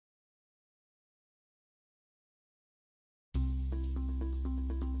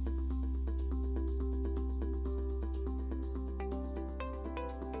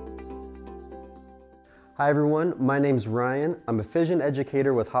Hi everyone, my name's Ryan. I'm a Fision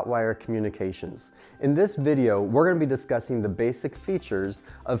educator with Hotwire Communications. In this video, we're going to be discussing the basic features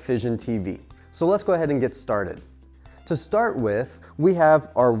of Fision TV. So let's go ahead and get started. To start with, we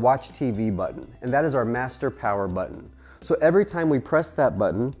have our Watch TV button, and that is our master power button. So every time we press that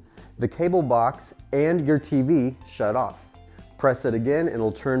button, the cable box and your TV shut off. Press it again and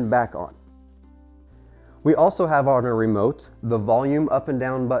it'll turn back on. We also have on our remote the volume up and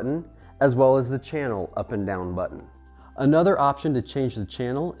down button, as well as the channel up and down button. Another option to change the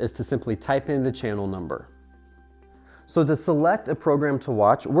channel is to simply type in the channel number. So to select a program to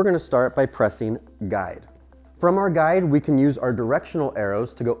watch, we're going to start by pressing Guide. From our guide, we can use our directional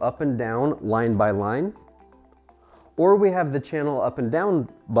arrows to go up and down line by line, or we have the channel up and down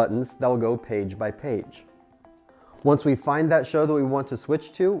buttons that will go page by page. Once we find that show that we want to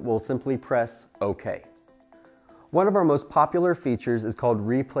switch to, we'll simply press OK. One of our most popular features is called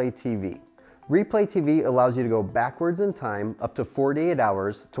Replay TV. Replay TV allows you to go backwards in time up to 48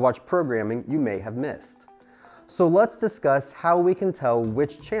 hours to watch programming you may have missed. So let's discuss how we can tell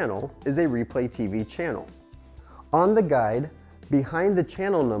which channel is a Replay TV channel. On the guide, behind the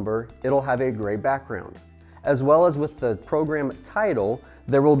channel number, it'll have a gray background. As well as with the program title,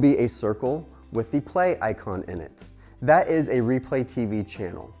 there will be a circle with the play icon in it. That is a Replay TV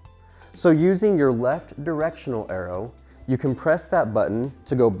channel. So using your left directional arrow, you can press that button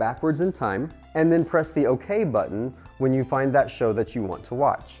to go backwards in time, and then press the OK button when you find that show that you want to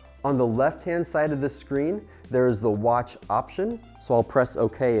watch. On the left-hand side of the screen, there is the watch option, so I'll press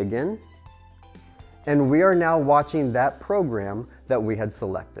OK again. And we are now watching that program that we had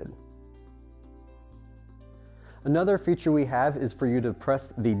selected. Another feature we have is for you to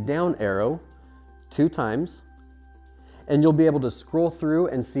press the down arrow 2 times, and you'll be able to scroll through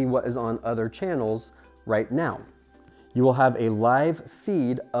and see what is on other channels right now. You will have a live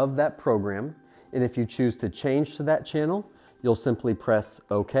feed of that program, and if you choose to change to that channel, you'll simply press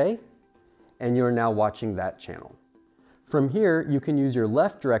OK, and you're now watching that channel. From here, you can use your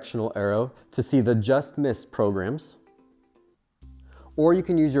left directional arrow to see the just missed programs, or you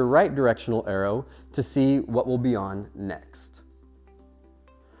can use your right directional arrow to see what will be on next.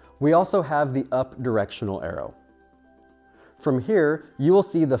 We also have the up directional arrow. From here, you will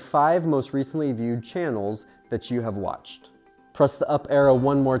see the 5 most recently viewed channels that you have watched. Press the up arrow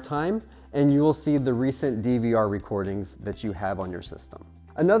one more time, and you will see the recent DVR recordings that you have on your system.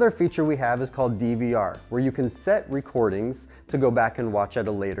 Another feature we have is called DVR, where you can set recordings to go back and watch at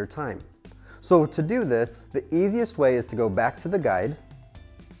a later time. So to do this, the easiest way is to go back to the guide,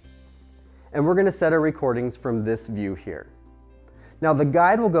 and we're going to set our recordings from this view here. Now the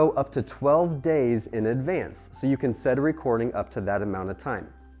guide will go up to 12 days in advance, so you can set a recording up to that amount of time.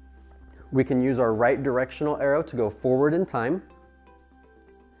 We can use our right directional arrow to go forward in time.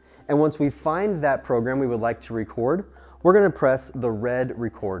 And once we find that program we would like to record, we're going to press the red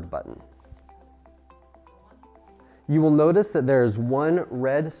record button. You will notice that there is one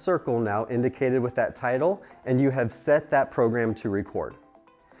red circle now indicated with that title, and you have set that program to record.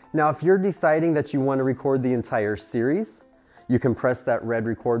 Now if you're deciding that you want to record the entire series, you can press that red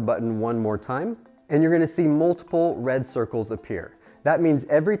record button one more time, and you're going to see multiple red circles appear. That means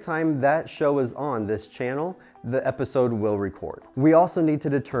every time that show is on this channel, the episode will record. We also need to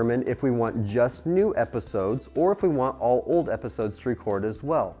determine if we want just new episodes or if we want all old episodes to record as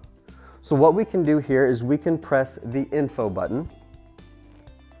well. So what we can do here is we can press the info button,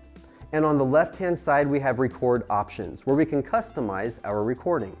 and on the left-hand side we have record options where we can customize our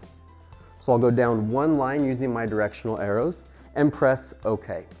recording. So I'll go down one line using my directional arrows and press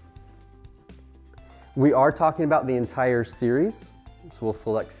OK. We are talking about the entire series, so we'll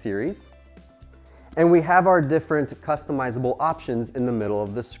select series. And we have our different customizable options in the middle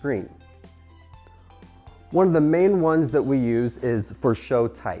of the screen. One of the main ones that we use is for show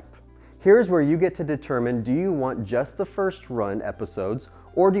type. Here's where you get to determine, do you want just the first run episodes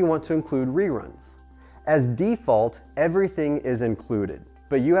or do you want to include reruns? As default, everything is included,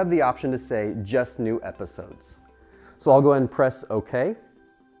 but you have the option to say just new episodes. So I'll go ahead and press OK,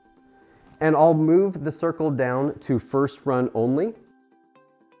 and I'll move the circle down to first run only.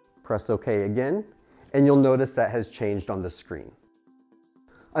 Press OK again, and you'll notice that has changed on the screen.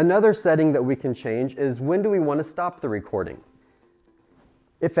 Another setting that we can change is when do we want to stop the recording.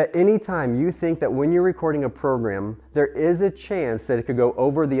 If at any time you think that when you're recording a program, there is a chance that it could go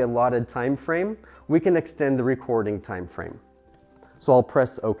over the allotted time frame, we can extend the recording time frame. So I'll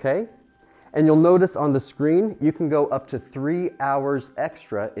press OK. And you'll notice on the screen, you can go up to 3 hours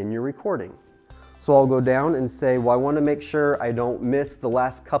extra in your recording. So I'll go down and say, well, I want to make sure I don't miss the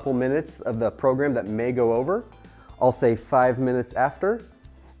last couple minutes of the program that may go over. I'll say 5 minutes after,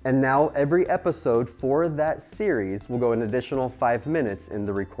 And now every episode for that series will go an additional 5 minutes in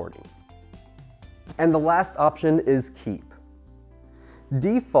the recording. And the last option is keep.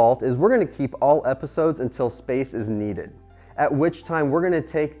 Default is we're going to keep all episodes until space is needed, at which time we're going to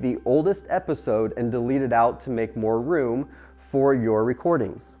take the oldest episode and delete it out to make more room for your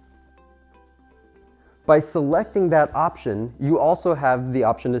recordings. By selecting that option, you also have the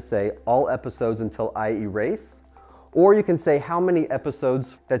option to say all episodes until I erase, or you can say how many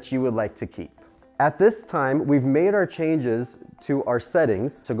episodes that you would like to keep. At this time, we've made our changes to our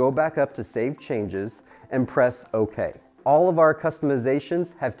settings, so go back up to Save Changes and press OK. All of our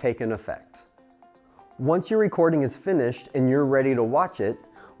customizations have taken effect. Once your recording is finished and you're ready to watch it,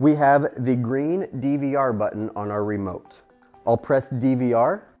 we have the green DVR button on our remote. I'll press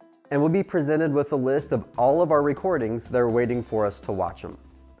DVR and we'll be presented with a list of all of our recordings that are waiting for us to watch them.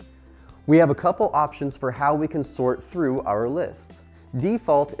 We have a couple options for how we can sort through our list.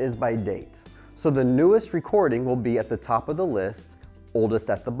 Default is by date, so the newest recording will be at the top of the list, oldest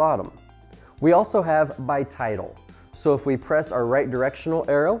at the bottom. We also have by title, so if we press our right directional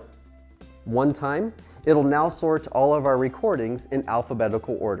arrow one time, it'll now sort all of our recordings in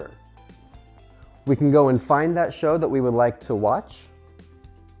alphabetical order. We can go and find that show that we would like to watch,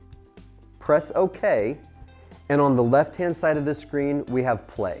 press OK, and on the left-hand side of the screen, we have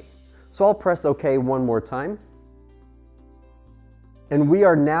play. So I'll press OK one more time. And we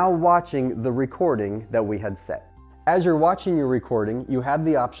are now watching the recording that we had set. As you're watching your recording, you have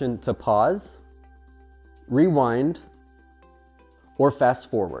the option to pause, rewind, or fast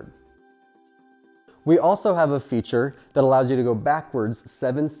forward. We also have a feature that allows you to go backwards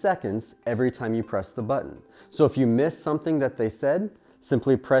 7 seconds every time you press the button. So if you miss something that they said,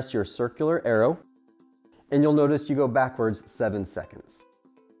 simply press your circular arrow, and you'll notice you go backwards 7 seconds.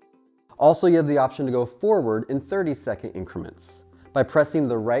 Also, you have the option to go forward in 30-second increments. By pressing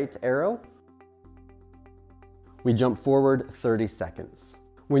the right arrow, we jump forward 30 seconds.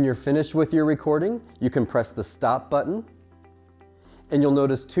 When you're finished with your recording, you can press the stop button, and you'll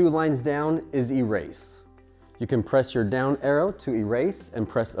notice 2 lines down is erase. You can press your down arrow to erase and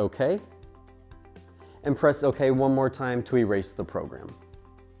press OK, and press OK one more time to erase the program.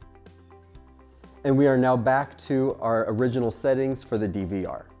 And we are now back to our original settings for the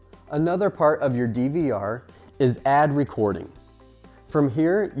DVR. Another part of your DVR is add recording. From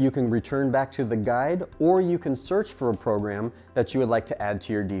here, you can return back to the guide, or you can search for a program that you would like to add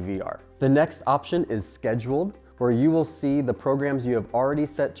to your DVR. The next option is scheduled, where you will see the programs you have already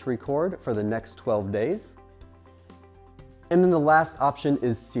set to record for the next 12 days. And then the last option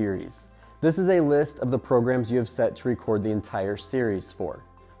is series. This is a list of the programs you have set to record the entire series for.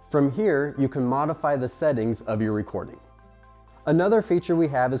 From here, you can modify the settings of your recording. Another feature we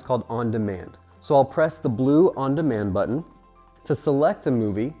have is called On Demand. So I'll press the blue On Demand button. To select a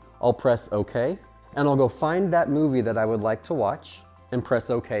movie, I'll press OK, and I'll go find that movie that I would like to watch and press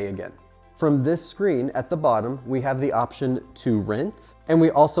OK again. From this screen at the bottom, we have the option to rent, and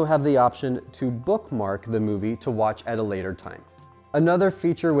we also have the option to bookmark the movie to watch at a later time. Another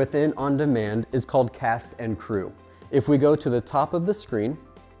feature within On Demand is called Cast and Crew. If we go to the top of the screen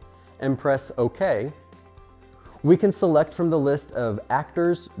and press OK, we can select from the list of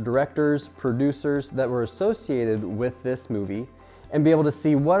actors, directors, producers that were associated with this movie and be able to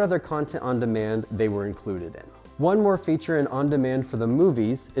see what other content on demand they were included in. One more feature in On Demand for the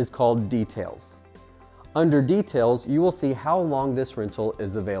movies is called Details. Under Details, you will see how long this rental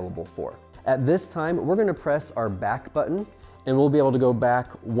is available for. At this time, we're going to press our back button, and we'll be able to go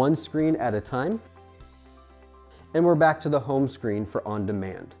back one screen at a time. And we're back to the home screen for On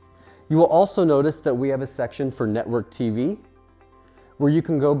Demand. You will also notice that we have a section for Network TV, where you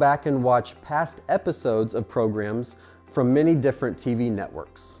can go back and watch past episodes of programs from many different TV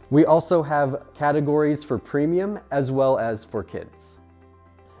networks. We also have categories for premium as well as for kids.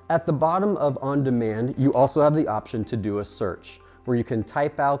 At the bottom of On Demand, you also have the option to do a search, where you can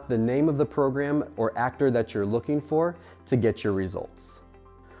type out the name of the program or actor that you're looking for to get your results.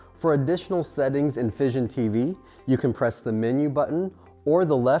 For additional settings in Fision TV, you can press the menu button or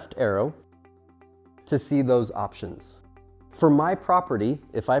the left arrow to see those options. For my property,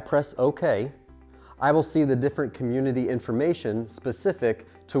 if I press OK, I will see the different community information specific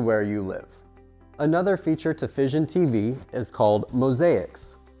to where you live. Another feature to Fision TV is called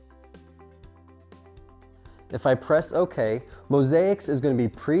Mosaics. If I press OK, Mosaics is going to be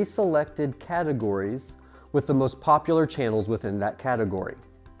pre-selected categories with the most popular channels within that category.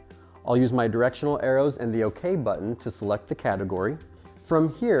 I'll use my directional arrows and the OK button to select the category.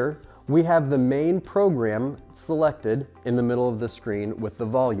 From here, we have the main program selected in the middle of the screen with the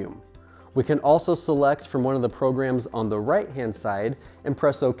volume. We can also select from one of the programs on the right-hand side and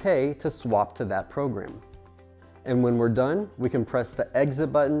press OK to swap to that program. And when we're done, we can press the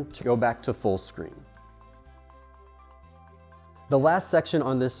exit button to go back to full screen. The last section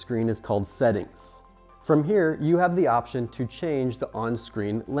on this screen is called Settings. From here, you have the option to change the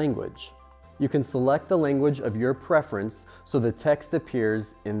on-screen language. You can select the language of your preference so the text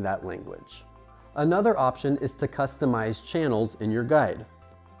appears in that language. Another option is to customize channels in your guide.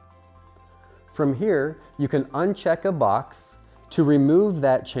 From here, you can uncheck a box to remove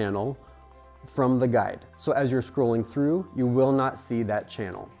that channel from the guide. So as you're scrolling through, you will not see that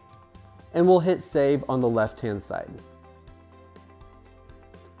channel. And we'll hit Save on the left-hand side.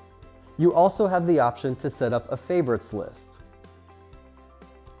 You also have the option to set up a favorites list.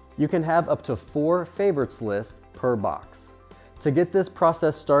 You can have up to 4 favorites lists per box. To get this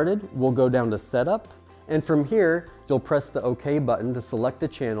process started, we'll go down to Setup, and from here, you'll press the OK button to select the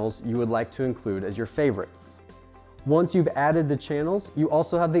channels you would like to include as your favorites. Once you've added the channels, you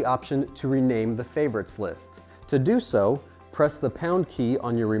also have the option to rename the favorites list. To do so, press the pound key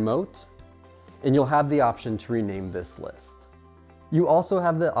on your remote, and you'll have the option to rename this list. You also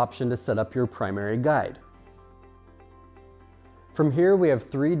have the option to set up your primary guide. From here, we have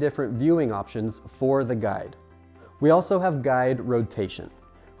 3 different viewing options for the guide. We also have guide rotation.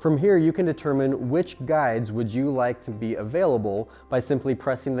 From here, you can determine which guides would you like to be available by simply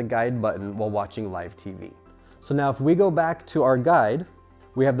pressing the guide button while watching live TV. So now if we go back to our guide,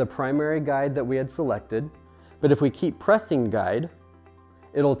 we have the primary guide that we had selected, but if we keep pressing guide,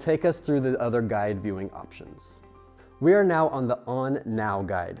 it'll take us through the other guide viewing options. We are now on the OnNow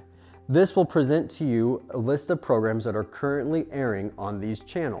guide. This will present to you a list of programs that are currently airing on these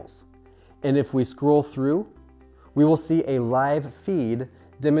channels. And if we scroll through, we will see a live feed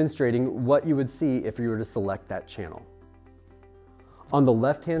demonstrating what you would see if you were to select that channel. On the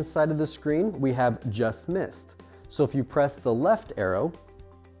left-hand side of the screen, we have Just Missed. So if you press the left arrow,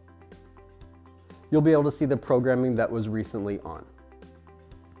 you'll be able to see the programming that was recently on.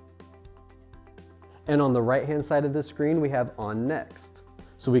 And on the right-hand side of the screen, we have On Next.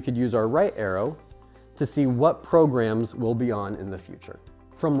 So we could use our right arrow to see what programs will be on in the future.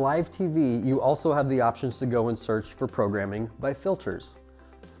 From live TV, you also have the options to go and search for programming by filters.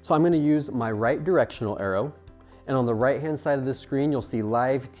 So I'm going to use my right directional arrow, and on the right-hand side of the screen, you'll see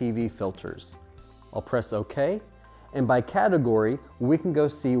Live TV Filters. I'll press OK, and by category, we can go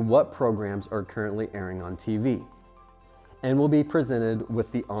see what programs are currently airing on TV. And we'll be presented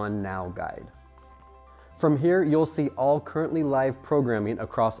with the OnNow guide. From here, you'll see all currently live programming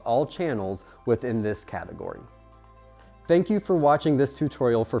across all channels within this category. Thank you for watching this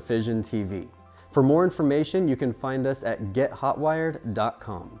tutorial for Fision TV. For more information, you can find us at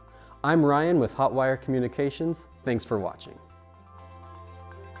gethotwired.com. I'm Ryan with Hotwire Communications. Thanks for watching.